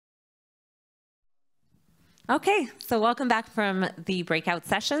Okay, so welcome back from the breakout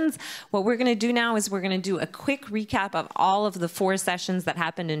sessions. What we're going to do now is we're going to do a quick recap of all of the 4 sessions that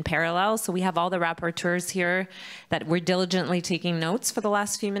happened in parallel. So we have all the rapporteurs here that were diligently taking notes for the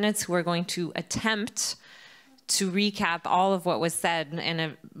last few minutes who are going to attempt to recap all of what was said in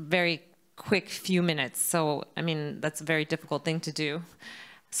a very quick few minutes. So, I mean, that's a very difficult thing to do.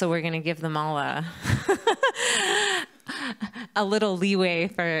 So we're going to give them all a a little leeway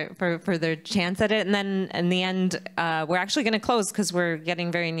for their chance at it. And then in the end, we're actually going to close because we're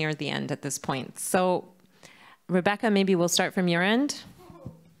getting very near the end at this point. So Rebecca, maybe we'll start from your end.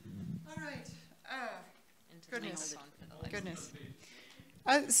 All right. Goodness.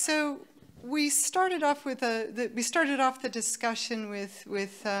 So we started off with the discussion with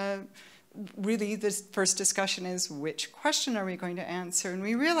really, this first discussion is which question are we going to answer? And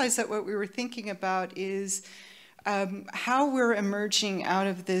we realized that what we were thinking about is how we're emerging out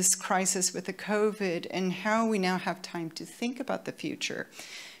of this crisis with the COVID and how we now have time to think about the future.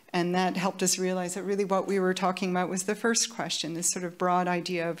 And that helped us realize that really what we were talking about was the first question, this sort of broad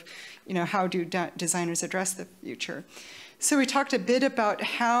idea of, how do designers address the future? So we talked a bit about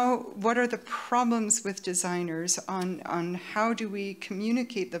what are the problems with designers on how do we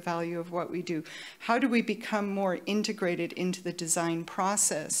communicate the value of what we do? How do we become more integrated into the design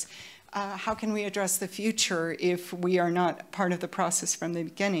process? How can we address the future if we are not part of the process from the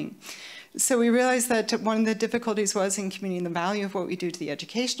beginning? So we realized that one of the difficulties was in communicating the value of what we do to the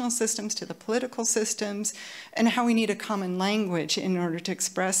educational systems, to the political systems, and how we need a common language in order to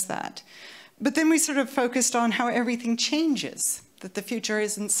express that. But then we sort of focused on how everything changes, that the future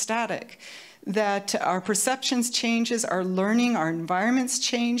isn't static, that our perceptions changes, our learning, our environments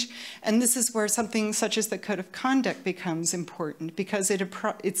change, and this is where something such as the Code of Conduct becomes important, because it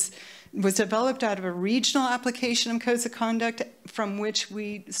was developed out of a regional application of codes of conduct from which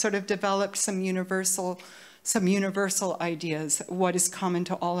we sort of developed some universal ideas, what is common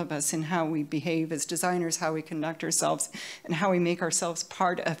to all of us in how we behave as designers, how we conduct ourselves, and how we make ourselves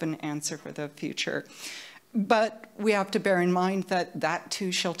part of an answer for the future. But we have to bear in mind that that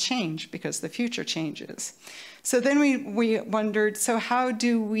too shall change because the future changes. So then we wondered, so how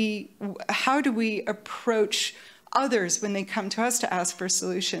do we approach others when they come to us to ask for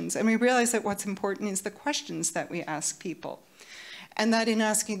solutions? And we realized that what's important is the questions that we ask people. And that in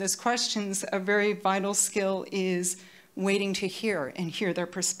asking those questions, a very vital skill is waiting to hear and hear their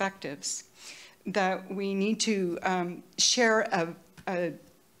perspectives. That we need to share a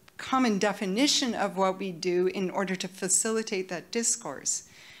common definition of what we do in order to facilitate that discourse.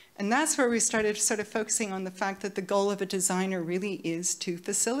 And that's where we started sort of focusing on the fact that the goal of a designer really is to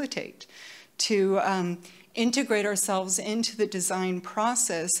facilitate, to integrate ourselves into the design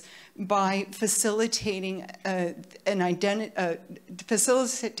process by facilitating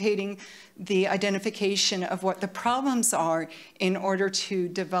facilitating the identification of what the problems are in order to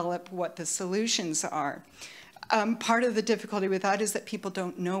develop what the solutions are. Part of the difficulty with that is that people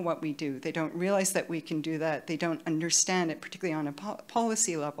don't know what we do. They don't realize that we can do that. They don't understand it, particularly on a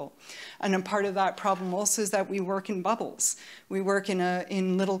policy level. And a part of that problem also is that we work in bubbles. We work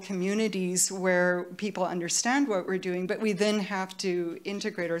in little communities where people understand what we're doing, but we then have to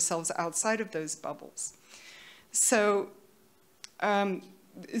integrate ourselves outside of those bubbles. So, one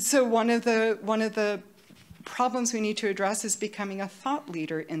of the problems we need to address is becoming a thought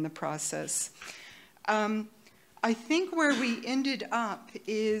leader in the process. I think where we ended up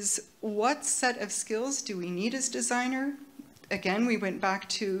is what set of skills do we need as designer? Again, we went back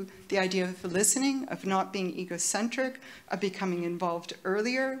to the idea of listening, of not being egocentric, of becoming involved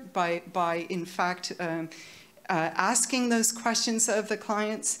earlier by in fact, asking those questions of the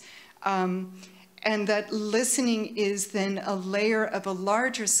clients. And that listening is then a layer of a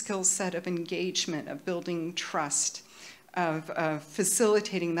larger skill set of engagement, of building trust, of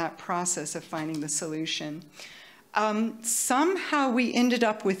facilitating that process of finding the solution. Somehow we ended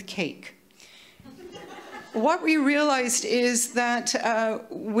up with cake. What we realized is that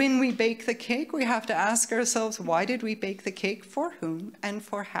when we bake the cake, we have to ask ourselves, why did we bake the cake, for whom, and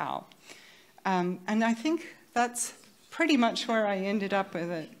for how? And I think that's pretty much where I ended up with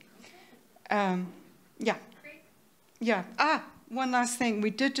it. Yeah. Yeah. One last thing. We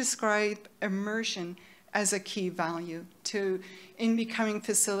did describe immersion as a key value in becoming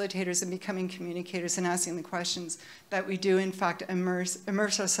facilitators and becoming communicators and asking the questions that we do, in fact, immerse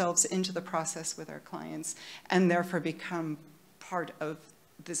ourselves into the process with our clients and therefore become part of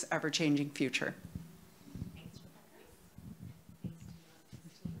this ever-changing future.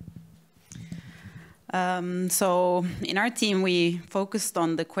 So in our team, we focused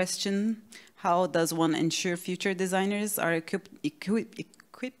on the question, how does one ensure future designers are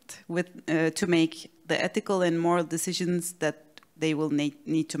equipped with, to make the ethical and moral decisions that they will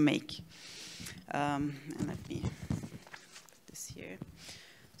need to make. And let me put this here.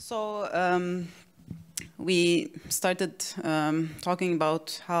 So we started talking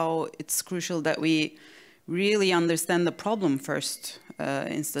about how it's crucial that we really understand the problem first,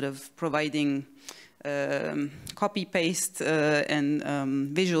 instead of providing copy-paste and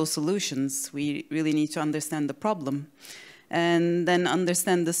visual solutions. We really need to understand the problem and then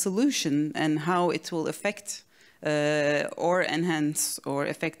understand the solution and how it will affect or enhance or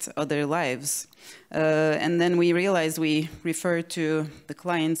affect other lives. And then we realize we refer to the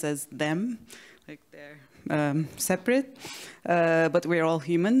clients as them, like they're separate, but we're all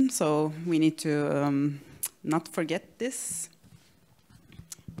human, so we need to not forget this.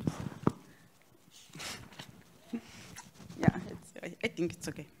 Yeah, I think it's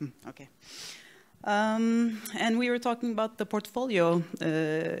okay. Okay. And we were talking about the portfolio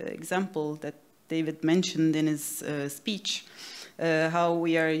example that David mentioned in his speech, how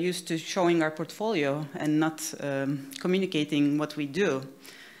we are used to showing our portfolio and not communicating what we do.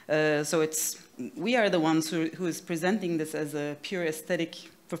 So we are the ones who is presenting this as a pure aesthetic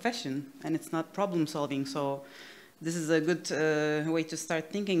profession, and it's not problem solving. So this is a good way to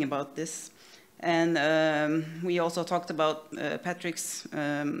start thinking about this. And we also talked about Patrick's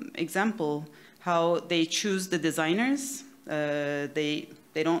example, how they choose the designers. They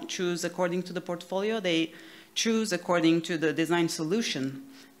don't choose according to the portfolio, they choose according to the design solution.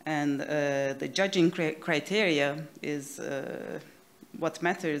 And the judging criteria is what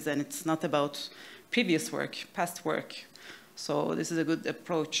matters, and it's not about previous work, past work. So this is a good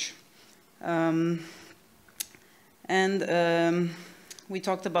approach. We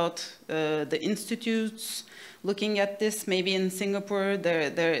talked about the institutes looking at this. Maybe in Singapore,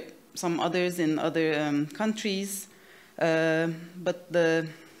 there are some others in other countries. But the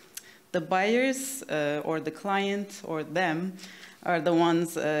buyers or the client or them are the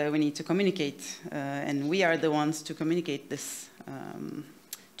ones we need to communicate. And we are the ones to communicate this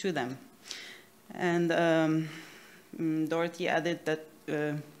to them. And Dorothy added that,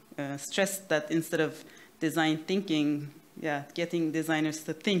 stressed that instead of design thinking, getting designers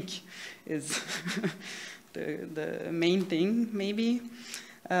to think is the main thing, maybe.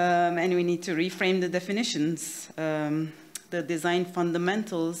 And we need to reframe the definitions. The design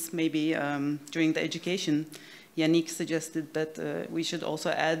fundamentals, maybe during the education, Yannick suggested that we should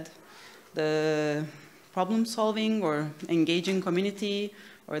also add the problem solving or engaging community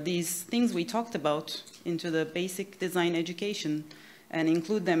or these things we talked about into the basic design education and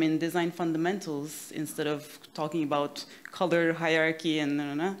include them in design fundamentals instead of talking about color hierarchy and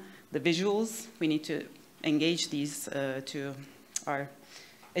the visuals. We need to engage these to our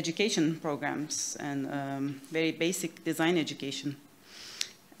education programs and very basic design education.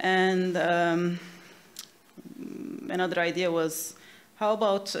 And another idea was, how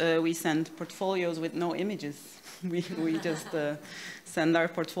about we send portfolios with no images? We just send our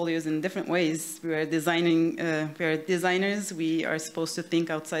portfolios in different ways. We are designers. We are supposed to think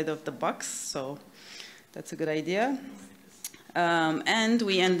outside of the box, so that's a good idea. And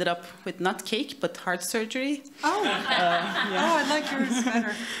we ended up with not cake, but heart surgery. Oh, I like yours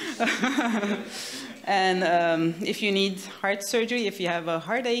better. And if you need heart surgery, if you have a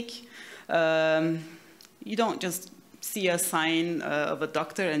heartache, you don't just see a sign of a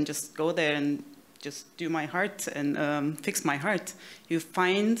doctor and just go there and just do my heart and fix my heart. You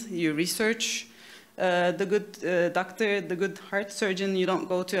research the good doctor, the good heart surgeon. You don't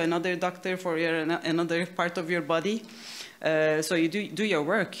go to another doctor for another part of your body. So you do your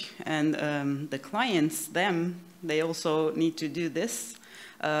work, and the clients, they also need to do this,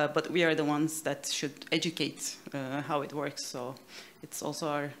 but we are the ones that should educate how it works, so it's also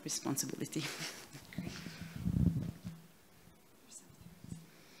our responsibility.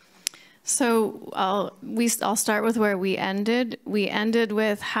 So I'll start with where we ended. We ended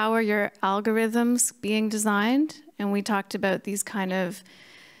with, how are your algorithms being designed? And we talked about these kind of,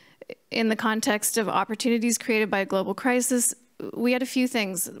 in the context of opportunities created by a global crisis. We had a few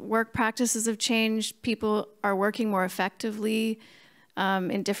things. Work practices have changed. People are working more effectively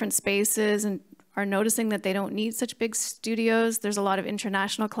in different spaces and are noticing that they don't need such big studios. There's a lot of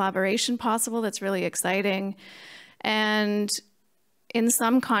international collaboration possible that's really exciting. And in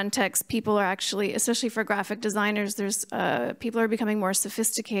some contexts, people are actually, especially for graphic designers, people are becoming more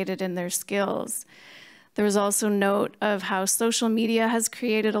sophisticated in their skills. There was also note of how social media has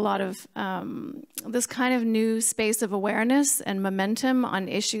created a lot of this kind of new space of awareness and momentum on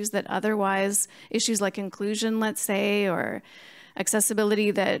issues that otherwise, issues like inclusion, let's say, or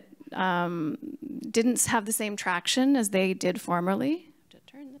accessibility that didn't have the same traction as they did formerly. To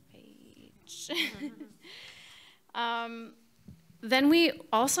turn the page. Then we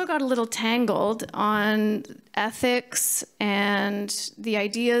also got a little tangled on ethics and the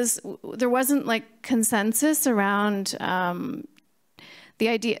ideas. There wasn't like consensus around the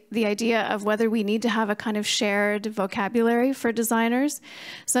idea of whether we need to have a kind of shared vocabulary for designers.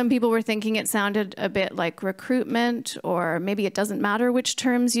 Some people were thinking it sounded a bit like recruitment, or maybe it doesn't matter which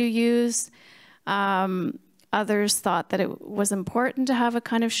terms you use. Others thought that it was important to have a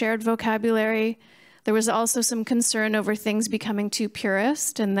kind of shared vocabulary. There was also some concern over things becoming too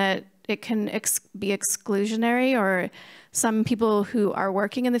purist and that it can be exclusionary, or some people who are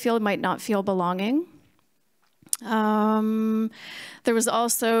working in the field might not feel belonging. There was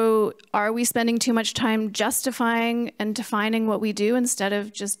also, are we spending too much time justifying and defining what we do instead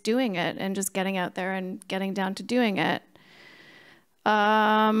of just doing it and just getting out there and getting down to doing it?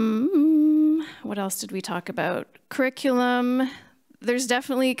 What else did we talk about? Curriculum. There's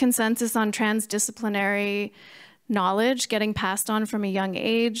definitely consensus on transdisciplinary knowledge getting passed on from a young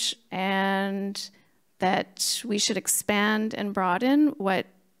age, and that we should expand and broaden what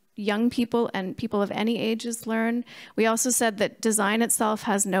young people and people of any ages learn. We also said that design itself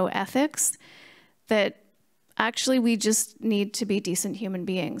has no ethics, that actually we just need to be decent human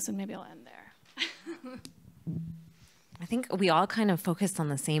beings, and maybe I'll end there. I think we all kind of focused on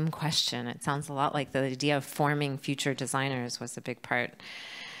the same question. It sounds a lot like the idea of forming future designers was a big part.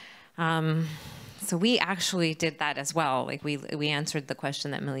 So we actually did that as well. Like we answered the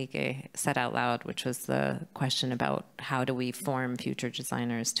question that Malike said out loud, which was the question about how do we form future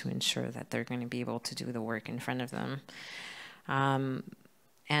designers to ensure that they're going to be able to do the work in front of them.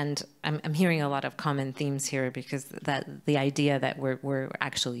 And I'm hearing a lot of common themes here, because that the idea that we're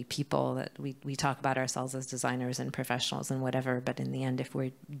actually people, that we talk about ourselves as designers and professionals and whatever, but in the end, if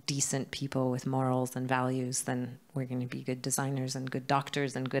we're decent people with morals and values, then we're going to be good designers and good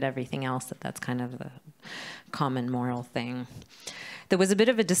doctors and good everything else. That's kind of the common moral thing. There was a bit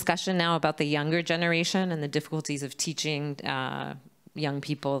of a discussion now about the younger generation and the difficulties of teaching young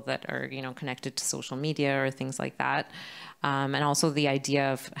people that are, connected to social media or things like that. And also the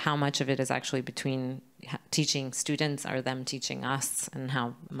idea of how much of it is actually between teaching students or them teaching us, and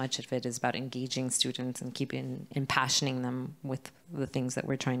how much of it is about engaging students and impassioning them with the things that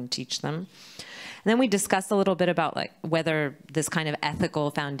we're trying to teach them. And then we discussed a little bit about like whether this kind of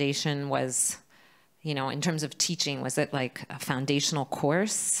ethical foundation was, in terms of teaching, was it like a foundational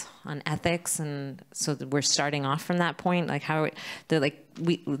course on ethics? And so that we're starting off from that point, like how there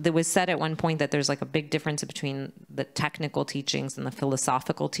was said at one point that there's like a big difference between the technical teachings and the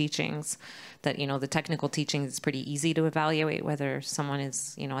philosophical teachings, that, the technical teachings, it's pretty easy to evaluate whether someone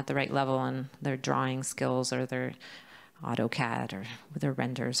is, at the right level on their drawing skills or their AutoCAD or their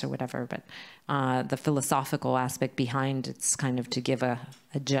renders or whatever. But the philosophical aspect behind it's kind of to give a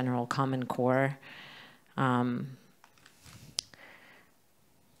general common core.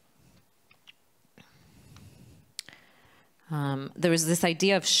 There was this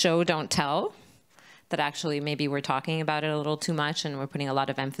idea of show, don't tell, that actually maybe we're talking about it a little too much, and we're putting a lot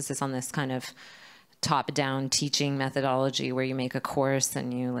of emphasis on this kind of top-down teaching methodology where you make a course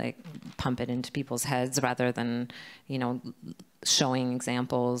and you like pump it into people's heads rather than, showing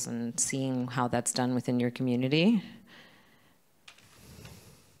examples and seeing how that's done within your community.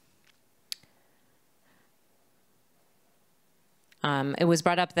 It was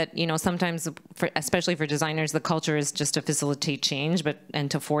brought up that, sometimes, especially for designers, the culture is just to facilitate change, and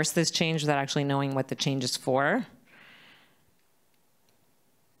to force this change without actually knowing what the change is for.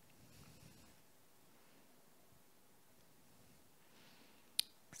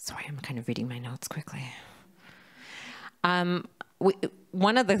 Sorry, I'm kind of reading my notes quickly.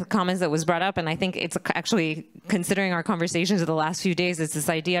 One of the comments that was brought up, and I think it's actually, considering our conversations of the last few days, is this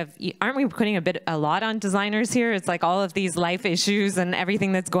idea of, aren't we putting a lot on designers here? It's like all of these life issues and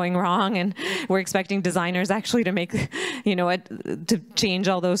everything that's going wrong, and we're expecting designers actually to make, to change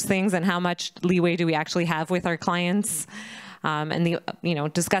all those things, and how much leeway do we actually have with our clients? And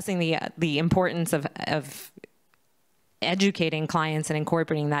discussing the importance of educating clients and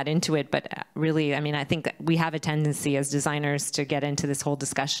incorporating that into it. But really, I think we have a tendency as designers to get into this whole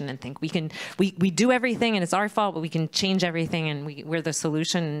discussion and think we do everything and it's our fault, but we can change everything and we're the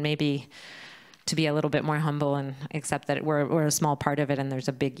solution. Maybe to be a little bit more humble and accept that we're a small part of it and there's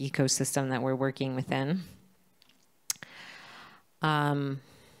a big ecosystem that we're working within. Someone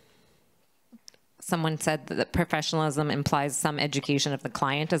said that professionalism implies some education of the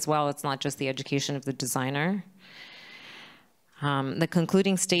client as well. It's not just the education of the designer. The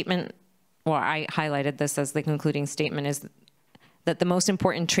concluding statement, or I highlighted this as the concluding statement, is that the most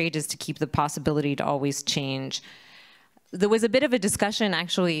important trait is to keep the possibility to always change. there was a bit of a discussion,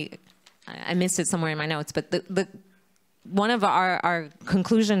 actually, I missed it somewhere in my notes, but one of our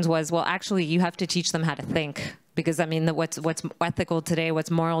conclusions was, well, actually, you have to teach them how to think. Because, I mean, what's ethical today, what's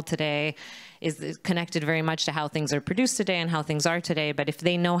moral today is connected very much to how things are produced today and how things are today. But if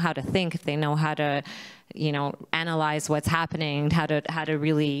they know how to think, if they know how to, you know, analyze what's happening, how to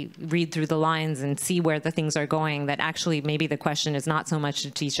really read through the lines and see where the things are going, that actually maybe the question is not so much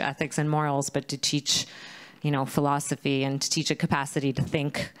to teach ethics and morals, but to teach, you know, philosophy and to teach a capacity to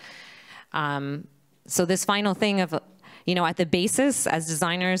think. So this final thing of, you know, at the basis, as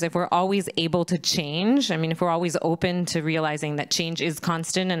designers, if we're always able to change, I mean, if we're always open to realizing that change is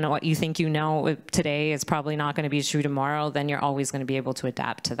constant and what you think you know today is probably not going to be true tomorrow, then you're always going to be able to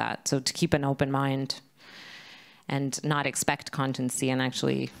adapt to that. So to keep an open mind and not expect constancy and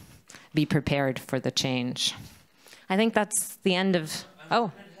actually be prepared for the change. I think that's the end of,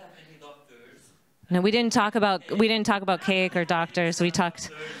 oh. No, we didn't talk about cake or doctors. We talked.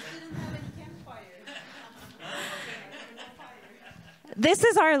 This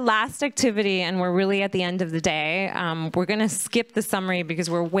is our last activity, and we're really at the end of the day. We're going to skip the summary because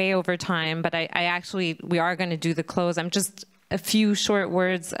we're way over time, but we are going to do the close. I'm just a few short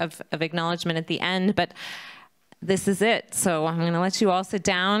words of acknowledgement at the end, but this is it. So I'm going to let you all sit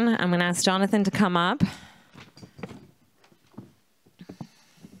down. I'm going to ask Jonathan to come up.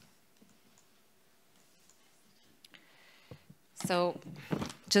 So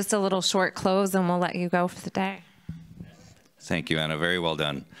just a little short close, and we'll let you go for the day. Thank you, Anna. Very well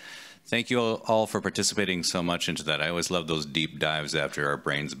done. Thank you all for participating so much into that. I always love those deep dives after our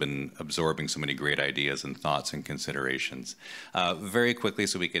brains have been absorbing so many great ideas and thoughts and considerations. Very quickly,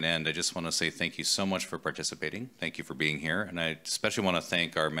 so we can end, I just want to say thank you so much for participating. Thank you for being here. And I especially want to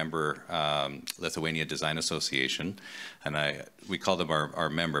thank our member, Lithuania Design Association. And we call them our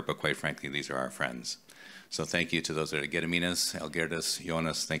member, but quite frankly, these are our friends. So thank you to those that are Gediminas, Elgirdas,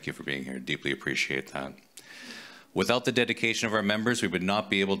 Jonas. Thank you for being here. Deeply appreciate that. Without the dedication of our members, we would not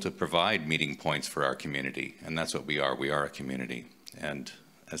be able to provide meeting points for our community. And that's what we are. We are a community. And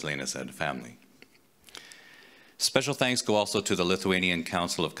as Lena said, a family. Special thanks go also to the Lithuanian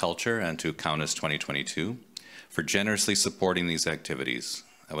Council of Culture and to Kaunas 2022 for generously supporting these activities.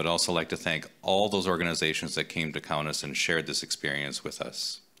 I would also like to thank all those organizations that came to Kaunas and shared this experience with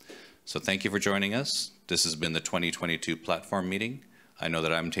us. So thank you for joining us. This has been the 2022 platform meeting. I know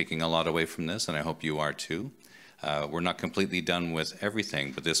that I'm taking a lot away from this, and I hope you are too. We're not completely done with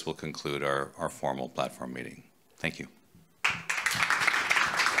everything, but this will conclude our formal platform meeting. Thank you.